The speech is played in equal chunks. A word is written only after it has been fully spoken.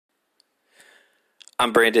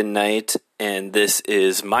I'm Brandon Knight, and this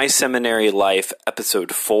is My Seminary Life,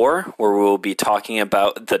 Episode 4, where we will be talking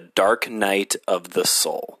about the dark night of the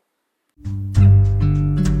soul.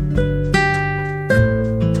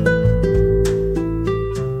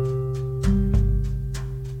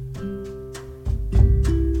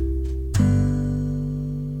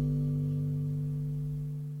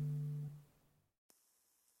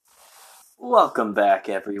 Welcome back,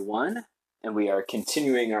 everyone, and we are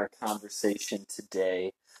continuing our conversation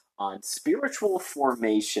today on spiritual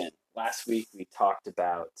formation. Last week we talked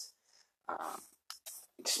about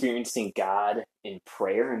experiencing God in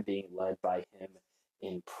prayer and being led by Him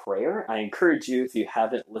in prayer. I encourage you, if you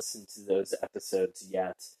haven't listened to those episodes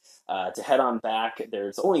yet, to head on back.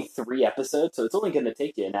 There's only 3 episodes, so it's only going to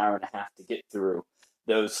take you an hour and a half to get through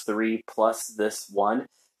those 3 plus this one.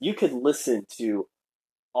 You could listen to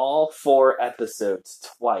all 4 episodes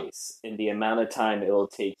twice in the amount of time it will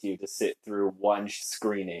take you to sit through one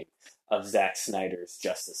screening of Zack Snyder's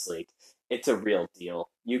Justice League. It's a real deal.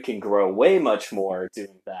 You can grow way much more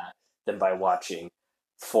doing that than by watching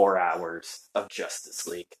 4 hours of Justice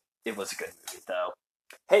League. It was a good movie, though.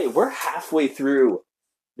 Hey, we're halfway through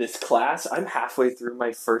this class. I'm halfway through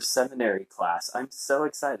my first seminary class. I'm so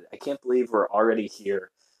excited. I can't believe we're already here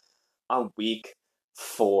on week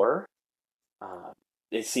 4.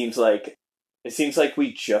 It seems like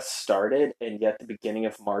we just started, and yet the beginning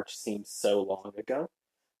of March seems so long ago.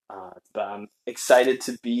 But I'm excited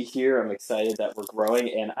to be here. I'm excited that we're growing,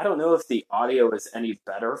 and I don't know if the audio is any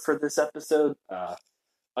better for this episode.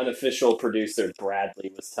 Unofficial producer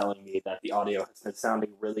Bradley was telling me that the audio has been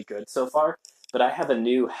sounding really good so far, but I have a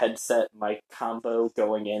new headset mic combo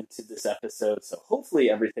going into this episode, so hopefully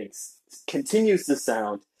everything continues to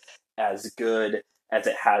sound as good as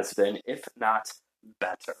it has been, if not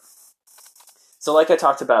better. So like I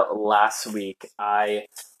talked about last week, I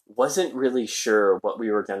wasn't really sure what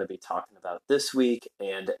we were going to be talking about this week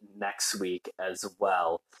and next week as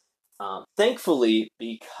well. Thankfully,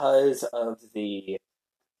 because of the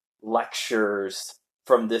lectures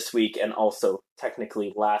from this week and also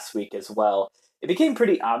technically last week as well, it became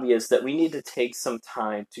pretty obvious that we need to take some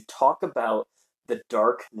time to talk about the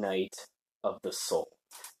dark night of the soul.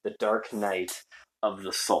 The dark night of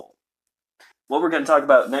the soul. What we're going to talk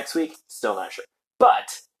about next week, still not sure.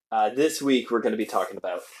 But this week we're going to be talking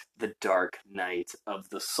about the dark night of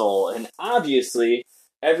the soul. And obviously,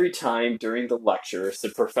 every time during the lectures the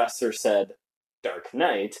professor said dark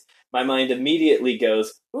night, my mind immediately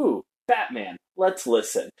goes, ooh, Batman, let's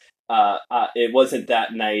listen. It wasn't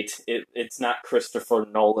that night. It's not Christopher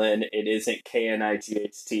Nolan. It isn't Knight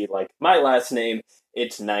like my last name.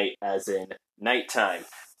 It's night as in nighttime.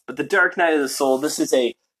 But the dark night of the soul, this is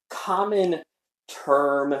a common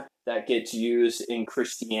term that gets used in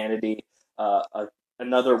Christianity.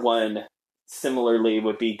 Another one similarly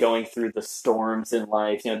would be going through the storms in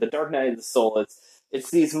life. The dark night of the soul,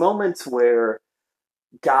 it's these moments where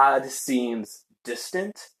God seems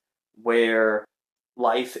distant, where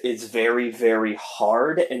life is very, very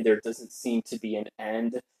hard and there doesn't seem to be an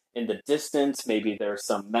end in the distance. Maybe there's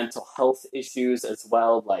some mental health issues as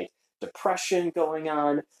well, like depression going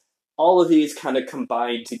on. All of these kind of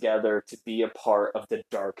combine together to be a part of the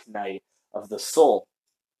dark night of the soul.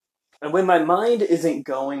 And when my mind isn't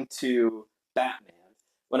going to Batman,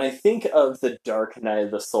 when I think of the dark night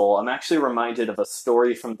of the soul, I'm actually reminded of a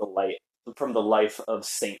story from the life of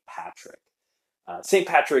St. Patrick. St.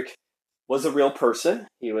 Patrick was a real person.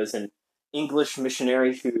 He was an English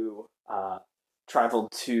missionary who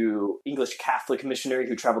English Catholic missionary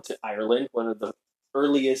who traveled to Ireland, one of the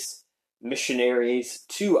earliest missionaries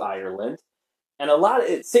to Ireland. And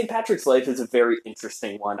St. Patrick's life is a very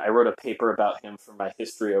interesting one. I wrote a paper about him for my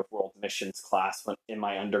History of World Missions class in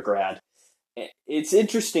my undergrad. It's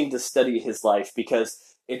interesting to study his life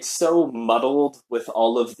because it's so muddled with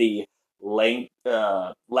all of the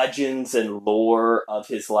legends and lore of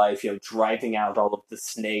his life, driving out all of the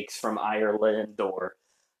snakes from Ireland, or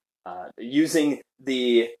using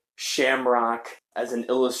the shamrock as an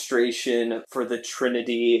illustration for the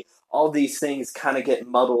Trinity. All these things kind of get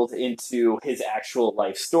muddled into his actual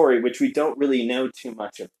life story, which we don't really know too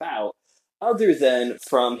much about, other than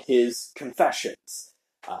from his confessions,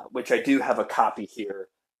 which I do have a copy here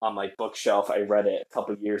on my bookshelf. I read it a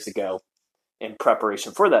couple years ago in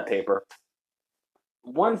preparation for that paper.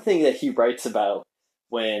 One thing that he writes about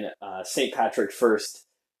when St. Patrick first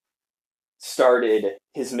started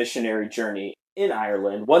his missionary journey in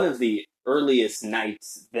Ireland, one of the earliest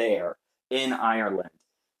nights there in Ireland,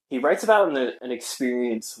 he writes about an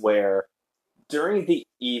experience where during the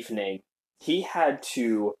evening he had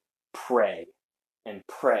to pray and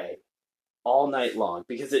pray all night long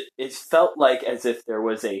because it felt like as if there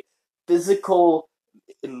was a physical,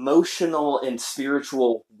 emotional, and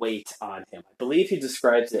spiritual weight on him. I believe he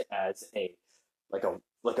describes it as a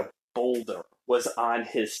boulder was on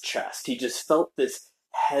his chest. He just felt this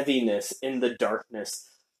heaviness in the darkness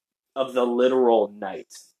of the literal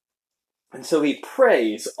night. And so he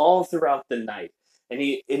prays all throughout the night. And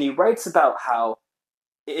he writes about how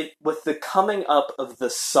with the coming up of the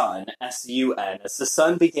sun, S-U-N, as the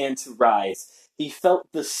sun began to rise, he felt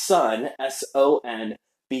the sun, S-O-N,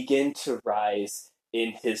 begin to rise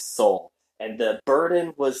in his soul. And the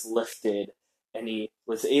burden was lifted, and he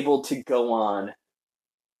was able to go on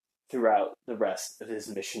throughout the rest of his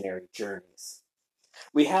missionary journeys.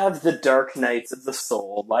 We have the dark nights of the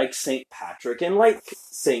soul, like St. Patrick, and like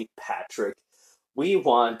St. Patrick, we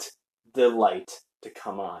want the light to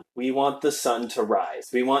come on. We want the sun to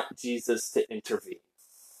rise. We want Jesus to intervene.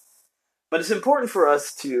 But it's important for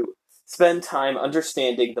us to spend time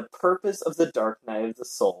understanding the purpose of the dark night of the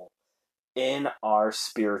soul in our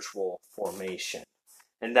spiritual formation,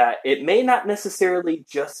 and that it may not necessarily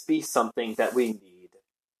just be something that we need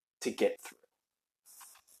to get through.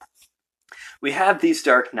 We have these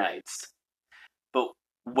dark nights, but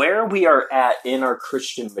where we are at in our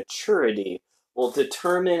Christian maturity will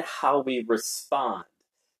determine how we respond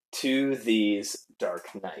to these dark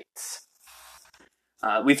nights.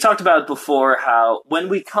 We've talked about before how when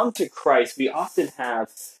we come to Christ, we often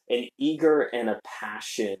have an eager and a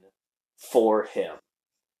passion for him.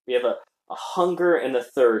 We have a hunger and a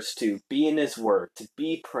thirst to be in his word, to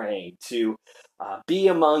be praying, to be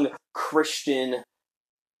among Christian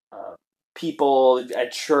people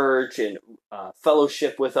at church and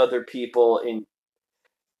fellowship with other people. And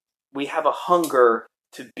we have a hunger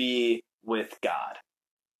to be with God.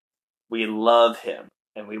 We love him,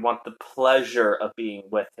 and we want the pleasure of being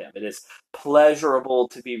with him. It is pleasurable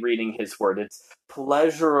to be reading his word. It's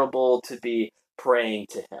pleasurable to be praying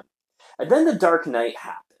to him. And then the dark night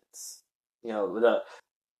happens. The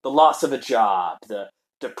loss of a job, the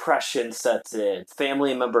depression sets in,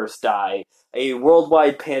 family members die, a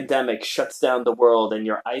worldwide pandemic shuts down the world, and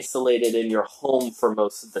you're isolated in your home for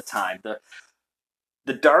most of the time.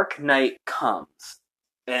 The dark night comes.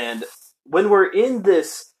 And when we're in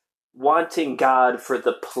this wanting God for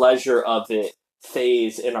the pleasure of it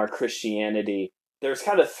phase in our Christianity, there's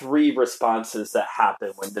kind of three responses that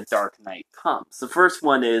happen when the dark night comes. The first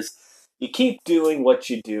one is you keep doing what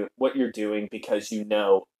you're doing because you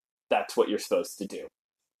know that's what you're supposed to do.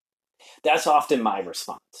 That's often my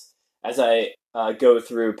response. As I go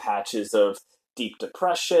through patches of deep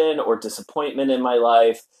depression or disappointment in my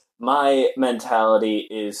life, my mentality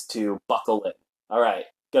is to buckle in. All right,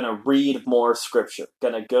 gonna read more scripture,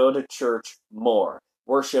 gonna go to church more,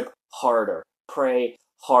 worship harder, pray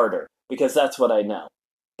harder, because that's what I know.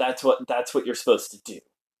 That's what you're supposed to do.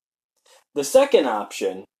 The second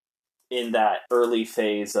option in that early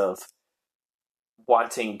phase of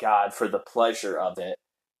wanting God for the pleasure of it,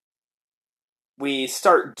 we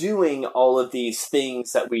start doing all of these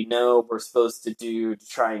things that we know we're supposed to do to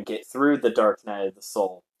try and get through the dark night of the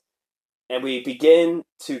soul. And we begin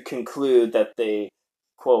to conclude that they,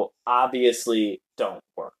 quote, obviously don't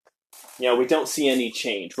work. We don't see any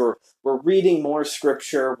change. We're reading more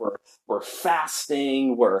scripture, we're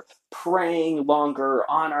fasting, we're praying longer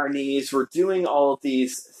on our knees, we're doing all of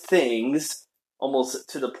these things, almost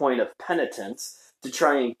to the point of penitence, to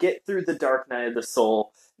try and get through the dark night of the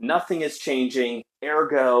soul. Nothing is changing,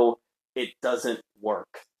 ergo, it doesn't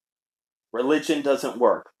work. Religion doesn't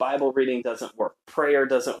work. Bible reading doesn't work. Prayer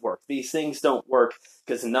doesn't work. These things don't work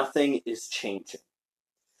because nothing is changing.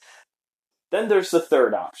 Then there's the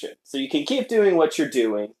third option. So you can keep doing what you're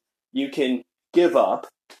doing. You can give up,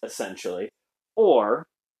 essentially. Or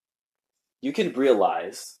you can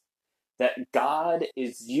realize that God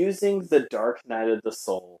is using the dark night of the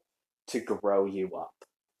soul to grow you up.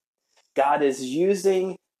 God is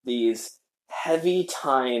using these heavy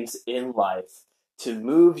times in life to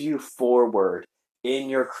move you forward in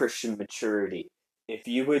your Christian maturity if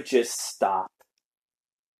you would just stop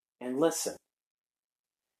and listen.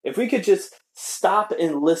 If we could just stop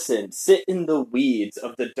and listen, sit in the weeds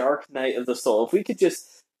of the dark night of the soul, if we could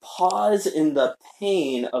just pause in the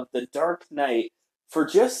pain of the dark night for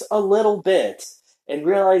just a little bit and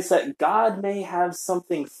realize that God may have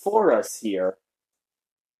something for us here,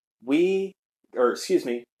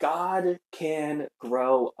 God can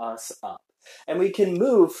grow us up. And we can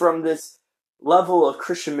move from this level of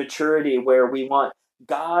Christian maturity where we want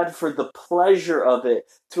God for the pleasure of it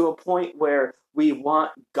to a point where we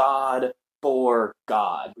want God for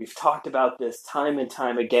God. We've talked about this time and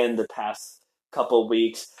time again the past couple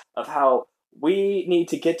weeks of how We need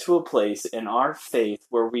to get to a place in our faith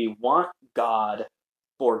where we want God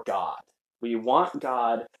for God. We want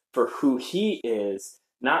God for who he is,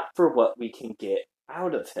 not for what we can get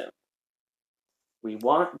out of him. We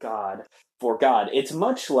want God for God. It's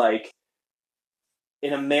much like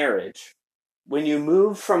in a marriage, when you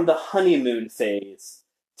move from the honeymoon phase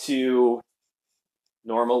to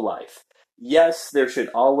normal life. Yes, there should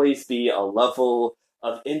always be a level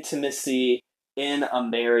of intimacy in a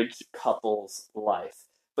married couple's life.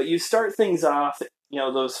 But you start things off,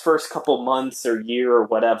 those first couple months or year or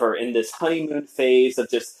whatever in this honeymoon phase of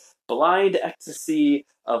just blind ecstasy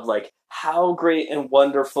of like how great and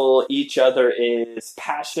wonderful each other is,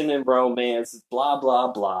 passion and romance, blah,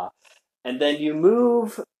 blah, blah. And then you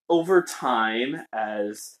move over time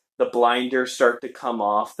as the blinders start to come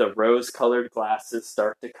off, the rose-colored glasses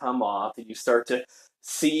start to come off, and you start to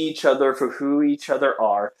see each other for who each other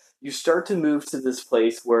are. You start to move to this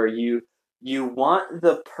place where you want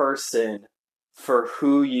the person for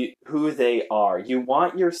who they are. You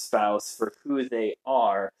want your spouse for who they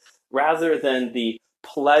are, rather than the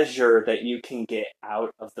pleasure that you can get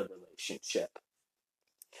out of the relationship.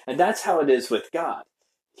 And that's how it is with God.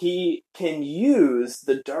 He can use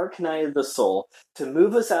the dark night of the soul to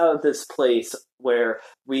move us out of this place where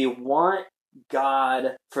we want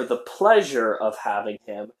God for the pleasure of having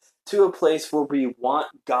him to a place where we want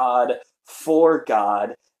God for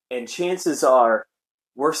God. And chances are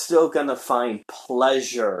we're still going to find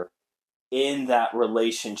pleasure in that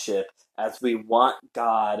relationship as we want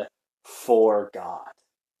God for God.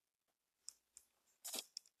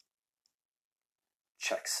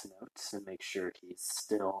 Checks notes and make sure he's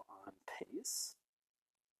still on pace.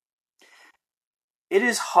 It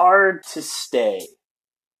is hard to stay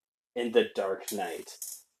in the dark night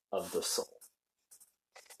of the soul.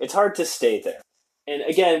 It's hard to stay there. And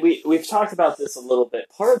again, we've talked about this a little bit.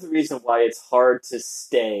 Part of the reason why it's hard to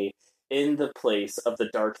stay in the place of the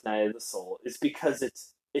dark night of the soul is because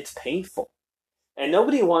it's painful. And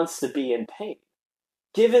nobody wants to be in pain.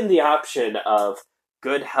 Given the option of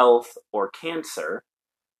good health or cancer,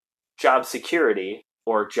 job security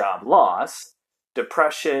or job loss,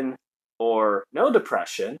 depression or no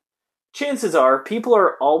depression, chances are people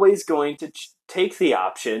are always going to take the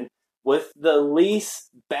option with the least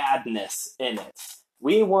badness in it.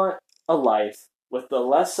 We want a life with the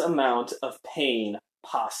less amount of pain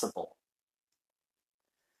possible.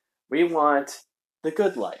 We want the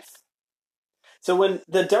good life. So when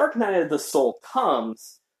the dark night of the soul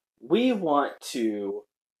comes, we want to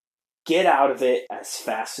get out of it as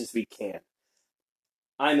fast as we can.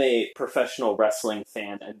 I'm a professional wrestling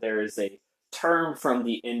fan, and there is a term from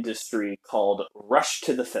the industry called rush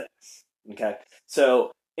to the finish. Okay?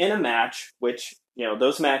 So in a match, which,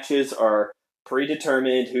 those matches are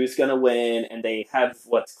predetermined who's going to win, and they have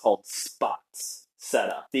what's called spots set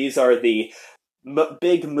up. These are the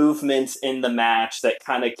big movements in the match that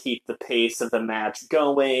kind of keep the pace of the match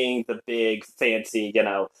going, the big fancy,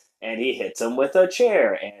 and he hits him with a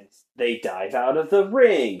chair, and they dive out of the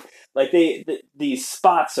ring. Like these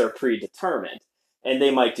spots are predetermined, and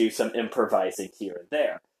they might do some improvising here and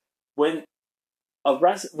there. When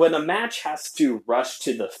a match has to rush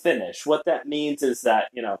to the finish, what that means is that,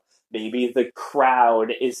 maybe the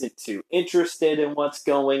crowd isn't too interested in what's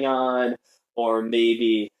going on, or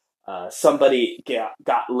maybe somebody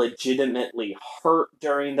got legitimately hurt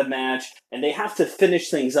during the match, and they have to finish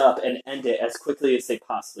things up and end it as quickly as they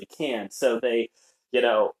possibly can. So they,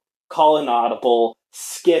 call an audible,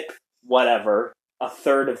 skip whatever, a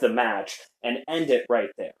third of the match, and end it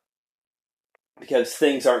right there. Because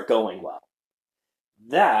things aren't going well.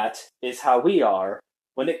 That is how we are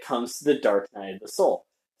when it comes to the dark night of the soul.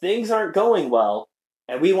 Things aren't going well,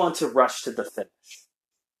 and we want to rush to the finish.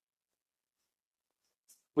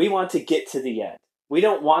 We want to get to the end. We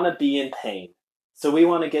don't want to be in pain, so we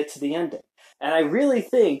want to get to the ending. And I really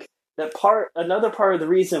think that another part of the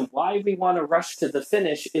reason why we want to rush to the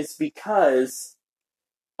finish is because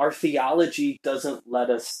our theology doesn't let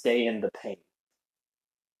us stay in the pain.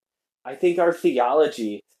 I think our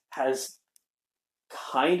theology has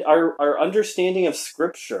our understanding of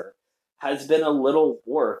Scripture has been a little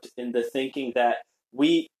warped in the thinking that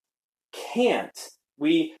we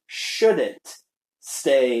shouldn't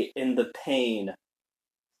stay in the pain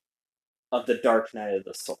of the dark night of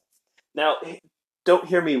the soul. Now, don't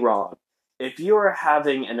hear me wrong. If you are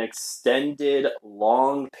having an extended,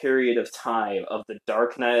 long period of time of the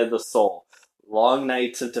dark night of the soul, long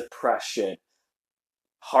nights of depression,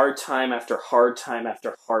 hard time after hard time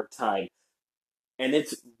after hard time, and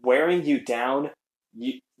it's wearing you down,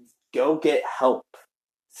 you go get help.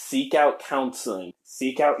 seek out counseling,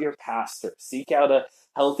 seek out your pastor, seek out a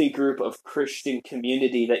healthy group of Christian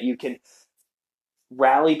community that you can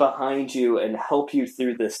rally behind you and help you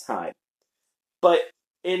through this time. But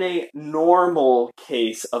in a normal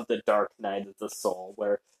case of the dark night of the soul,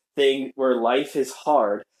 where life is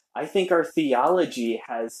hard, I think our theology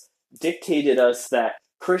has dictated us that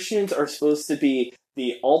Christians are supposed to be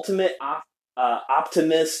the ultimate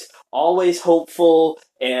optimist, always hopeful,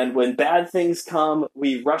 and when bad things come,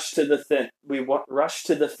 we rush to the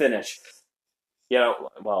finish.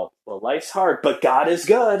 Well, life's hard, but God is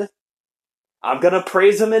good. I'm gonna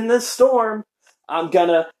praise him in this storm. I'm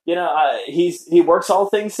gonna, he works all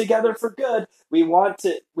things together for good. We want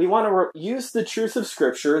to use the truth of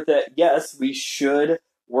Scripture that yes, we should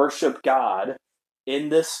worship God in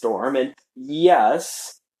this storm, and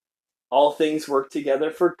yes, all things work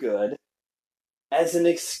together for good, as an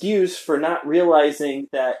excuse for not realizing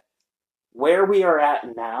that where we are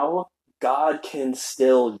at now, God can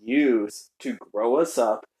still use to grow us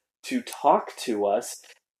up, to talk to us,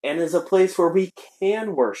 and is a place where we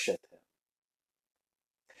can worship him.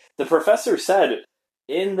 The professor said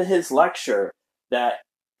in his lecture that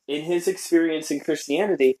in his experience in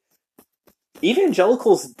Christianity,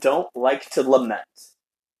 evangelicals don't like to lament.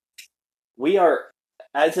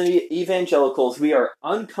 As evangelicals, we are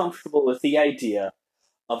uncomfortable with the idea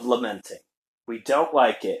of lamenting. We don't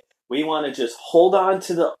like it. We want to just hold on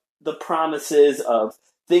to the promises of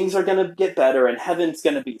things are going to get better and heaven's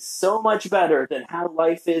going to be so much better than how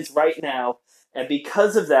life is right now. And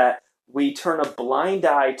because of that, we turn a blind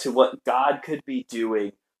eye to what God could be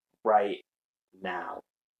doing right now.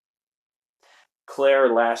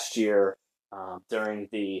 Claire last year, during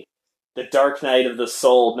the dark night of the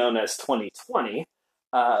soul known as 2020,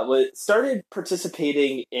 started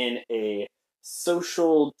participating in a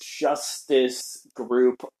social justice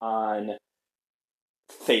group on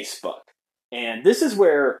Facebook. And this is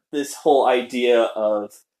where this whole idea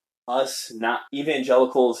of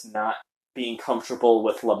evangelicals not being comfortable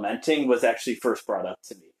with lamenting was actually first brought up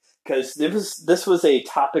to me. Because this was a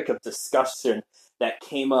topic of discussion that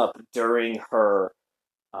came up during her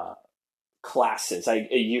classes.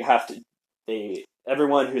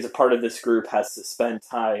 Everyone who's a part of this group has to spend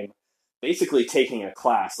time basically taking a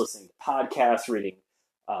class, listening to podcasts, reading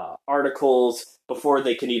articles before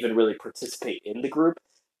they can even really participate in the group.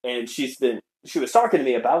 And she was talking to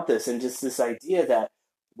me about this and just this idea that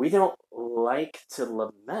we don't like to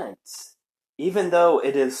lament, even though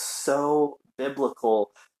it is so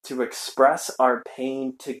biblical to express our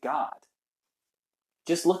pain to God.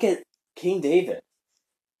 Just look at King David.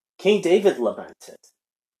 King David lamented.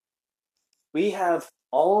 We have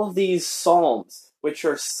all of these psalms, which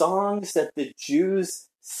are songs that the Jews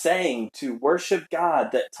sang to worship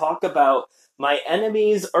God, that talk about my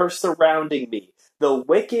enemies are surrounding me, the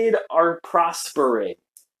wicked are prospering,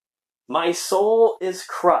 my soul is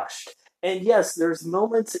crushed. And yes, there's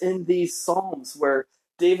moments in these psalms where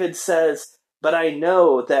David says, but I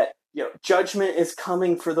know that judgment is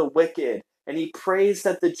coming for the wicked. And he prays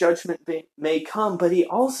that the judgment may come, but he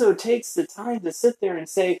also takes the time to sit there and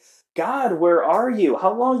say, God, where are you?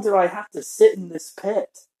 How long do I have to sit in this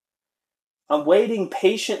pit? I'm waiting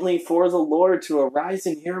patiently for the Lord to arise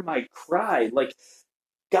and hear my cry. Like,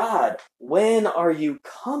 God, when are you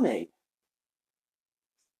coming?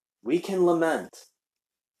 We can lament.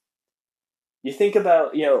 You think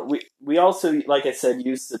about, we also, like I said,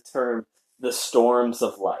 use the term the storms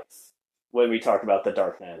of life when we talk about the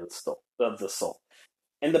dark night of the soul.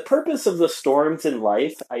 And the purpose of the storms in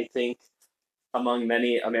life, I think, among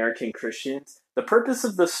many American Christians, the purpose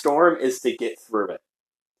of the storm is to get through it.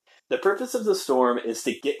 The purpose of the storm is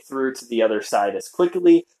to get through to the other side as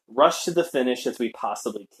quickly, rush to the finish as we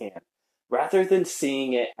possibly can, rather than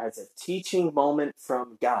seeing it as a teaching moment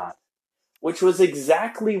from God, which was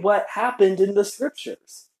exactly what happened in the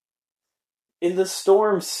scriptures. In the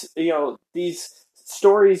storms, these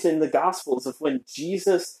stories in the Gospels of when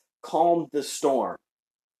Jesus calmed the storm,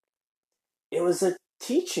 it was a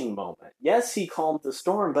teaching moment. Yes, he calmed the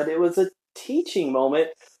storm, but it was a teaching moment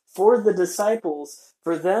for the disciples,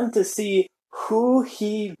 for them to see who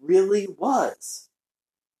he really was.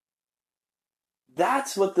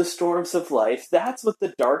 That's what the storms of life, that's what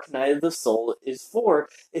the dark night of the soul is for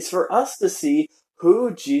us to see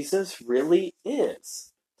who Jesus really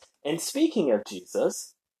is. And speaking of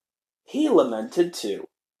Jesus, he lamented too.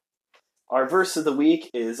 Our verse of the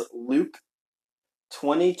week is Luke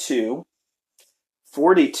 22,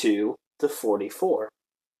 42 to 44.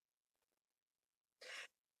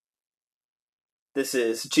 This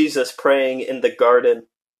is Jesus praying in the garden,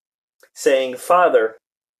 saying, Father,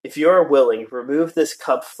 if you are willing, remove this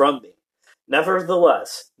cup from me.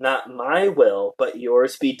 Nevertheless, not my will, but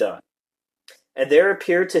yours be done. And there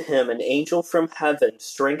appeared to him an angel from heaven,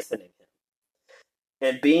 strengthening him.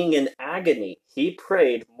 And being in agony, he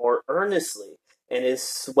prayed more earnestly, and his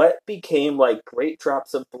sweat became like great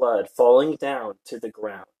drops of blood falling down to the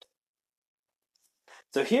ground.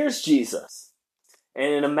 So here's Jesus,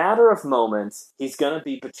 and in a matter of moments, he's going to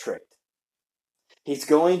be betrayed. He's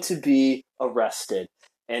going to be arrested,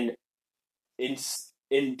 and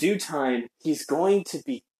in due time, he's going to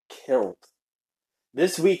be killed.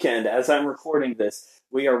 This weekend, as I'm recording this,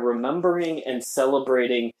 we are remembering and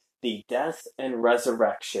celebrating the death and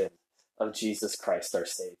resurrection of Jesus Christ, our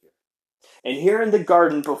Savior. And here in the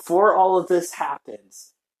garden, before all of this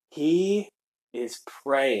happens, he is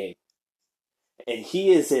praying, and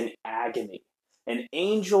he is in agony. An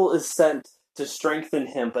angel is sent to strengthen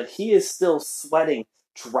him, but he is still sweating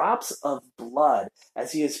drops of blood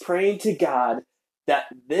as he is praying to God that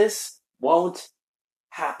this won't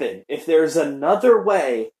happen. If there's another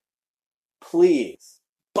way, please.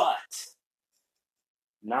 But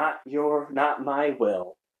not my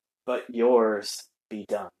will, but yours be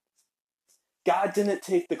done. God didn't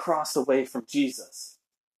take the cross away from Jesus.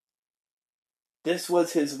 This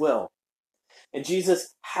was his will. And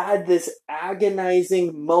Jesus had this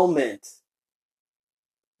agonizing moment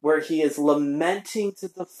where he is lamenting to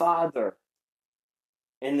the Father.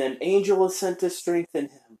 And an angel is sent to strengthen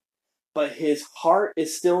him. But his heart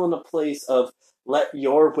is still in a place of, let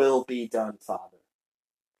your will be done, Father.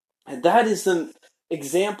 And that is the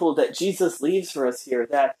example that Jesus leaves for us here,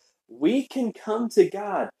 that we can come to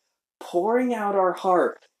God, pouring out our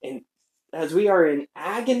heart, and as we are in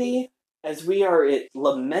agony, as we are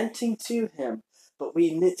lamenting to him, but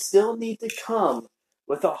we still need to come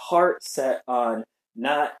with a heart set on,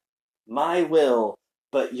 not my will,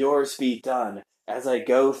 but yours be done, as I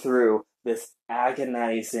go through this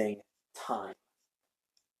agonizing time.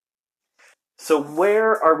 So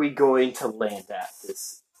where are we going to land at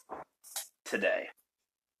this today?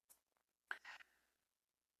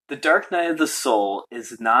 The dark night of the soul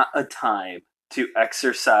is not a time to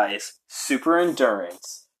exercise super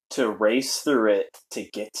endurance, to race through it, to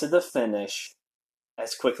get to the finish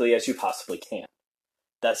as quickly as you possibly can.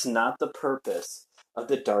 That's not the purpose of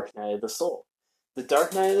the dark night of the soul. The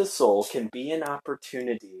dark night of the soul can be an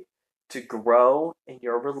opportunity to grow in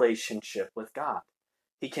your relationship with God.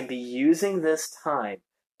 He can be using this time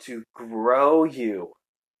to grow you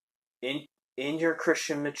in your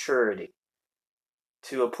Christian maturity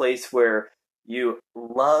to a place where you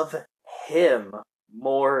love him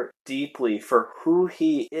more deeply for who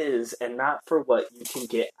he is and not for what you can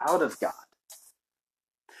get out of God.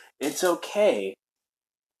 It's okay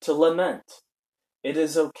to lament. It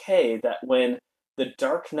is okay that when the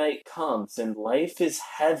dark night comes and life is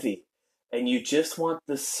heavy and you just want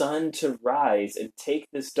the sun to rise and take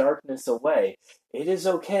this darkness away, it is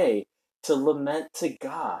okay to lament to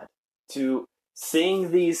God, to sing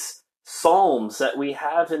these psalms that we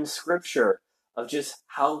have in Scripture of just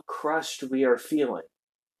how crushed we are feeling.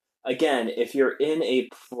 Again, if you're in a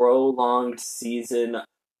prolonged season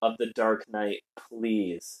of the dark night,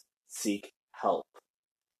 please seek help.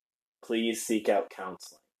 Please seek out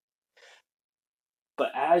counseling. But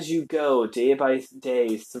as you go day by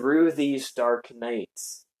day through these dark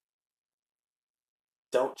nights,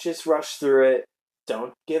 don't just rush through it.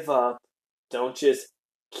 Don't give up. Don't just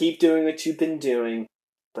keep doing what you've been doing,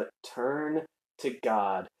 but turn to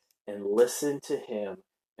God and listen to him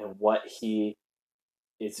and what he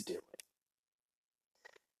is doing.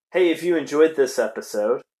 Hey, if you enjoyed this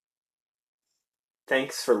episode,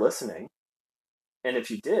 thanks for listening. And if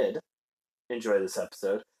you did enjoy this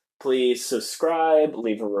episode, please subscribe,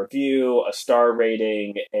 leave a review, a star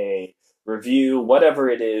rating, a review, whatever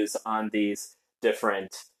it is on these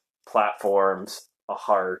different platforms, a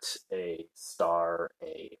heart, a star,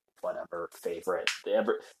 a whatever favorite.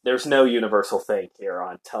 There's no universal thing here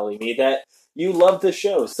on telling me that you love the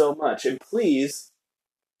show so much. And please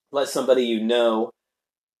let somebody you know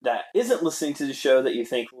that isn't listening to the show that you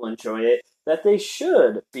think will enjoy it, that they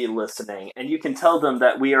should be listening. And you can tell them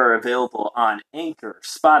that we are available on Anchor,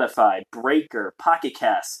 Spotify, Breaker, Pocket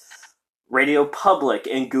Casts, Radio Public,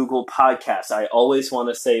 and Google Podcasts. I always want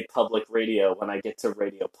to say public radio when I get to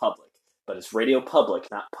Radio Public, but it's Radio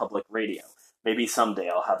Public, not public radio. Maybe someday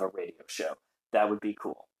I'll have a radio show. That would be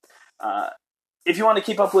cool. If you want to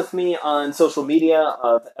keep up with me on social media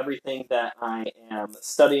of everything that I am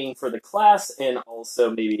studying for the class, and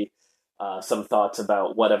also maybe some thoughts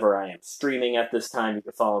about whatever I am streaming at this time, you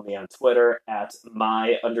can follow me on Twitter at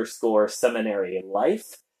my_seminary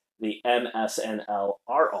life. The MSNL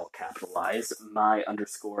are all capitalized.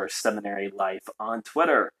 My_seminary life on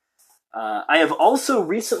Twitter. I have also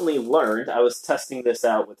recently learned, I was testing this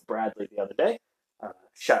out with Bradley the other day,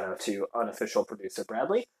 shout out to unofficial producer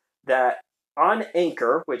Bradley, that on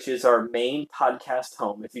Anchor, which is our main podcast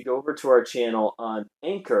home, if you go over to our channel on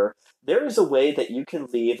Anchor, there is a way that you can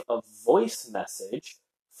leave a voice message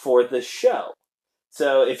for the show.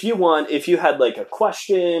 So if you had like a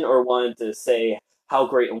question or wanted to say how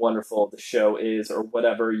great and wonderful the show is or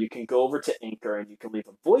whatever, you can go over to Anchor and you can leave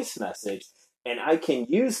a voice message, and I can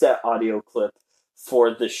use that audio clip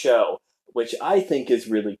for the show, which I think is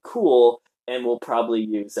really cool and will probably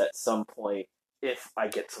use at some point if I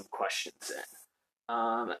get some questions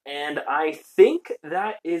in. And I think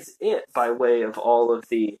that is it by way of all of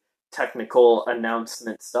the technical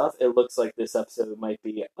announcement stuff. It looks like this episode might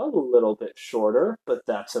be a little bit shorter, but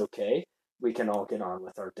that's okay. We can all get on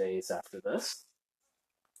with our days after this.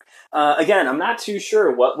 Again, I'm not too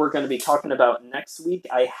sure what we're going to be talking about next week.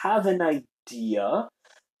 I have an idea,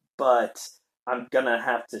 but I'm going to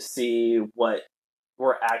have to see what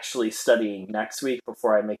we're actually studying next week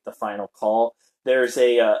before I make the final call. There's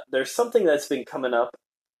something that's been coming up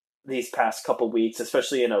these past couple weeks,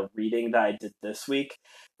 especially in a reading that I did this week,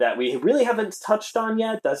 that we really haven't touched on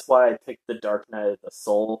yet. That's why I picked The Dark Night of the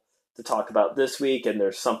Soul to talk about this week, and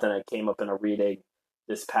there's something that came up in a reading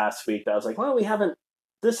this past week that I was like, well,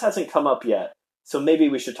 this hasn't come up yet, so maybe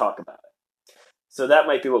we should talk about it. So that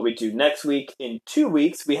might be what we do next week. In 2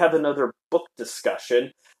 weeks, we have another book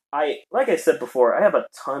discussion. Like I said before, I have a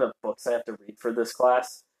ton of books I have to read for this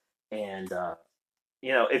class, and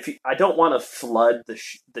I don't want to flood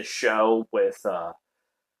the show with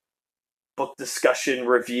book discussion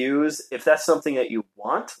reviews. If that's something that you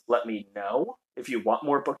want, let me know. If you want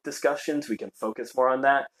more book discussions, we can focus more on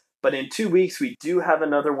that. But in 2 weeks, we do have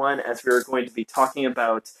another one, as we are going to be talking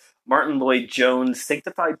about Martin Lloyd-Jones'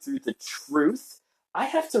 Sanctified Through the Truth. I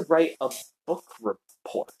have to write a book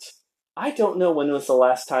report. I don't know when was the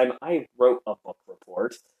last time I wrote a book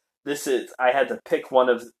report. I had to pick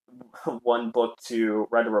one book to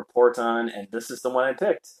write a report on, and this is the one I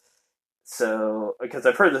picked. So, because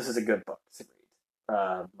I've heard this is a good book to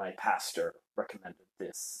read. My pastor recommended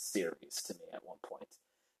this series to me at one point.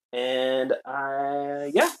 And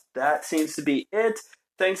that seems to be it.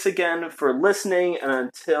 Thanks again for listening, and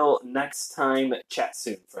until next time, chat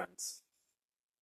soon, friends.